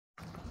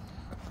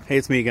Hey,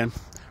 it's me again.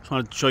 Just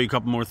wanted to show you a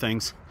couple more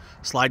things.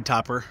 Slide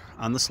topper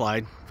on the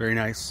slide, very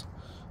nice.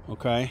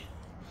 Okay,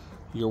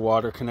 your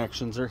water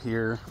connections are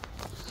here.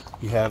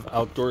 You have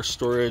outdoor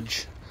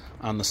storage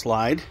on the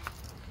slide.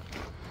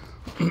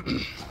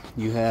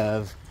 You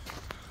have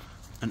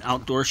an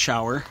outdoor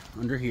shower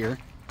under here.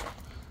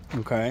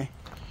 Okay,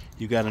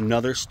 you got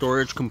another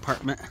storage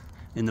compartment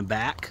in the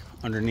back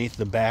underneath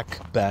the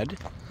back bed.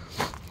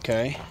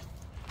 Okay,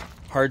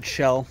 hard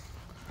shell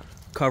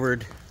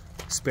covered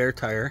spare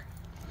tire.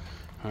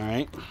 All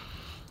right,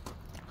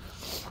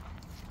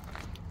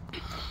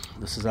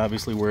 this is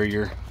obviously where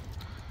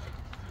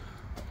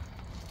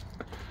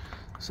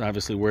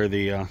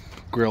the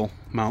grill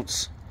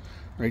mounts,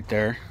 right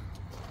there.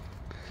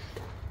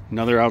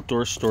 Another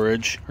outdoor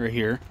storage right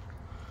here,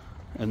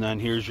 and then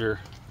there's your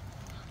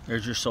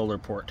solar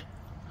port.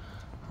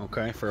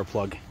 Okay, for a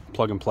plug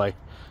and play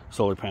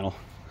solar panel.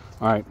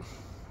 All right.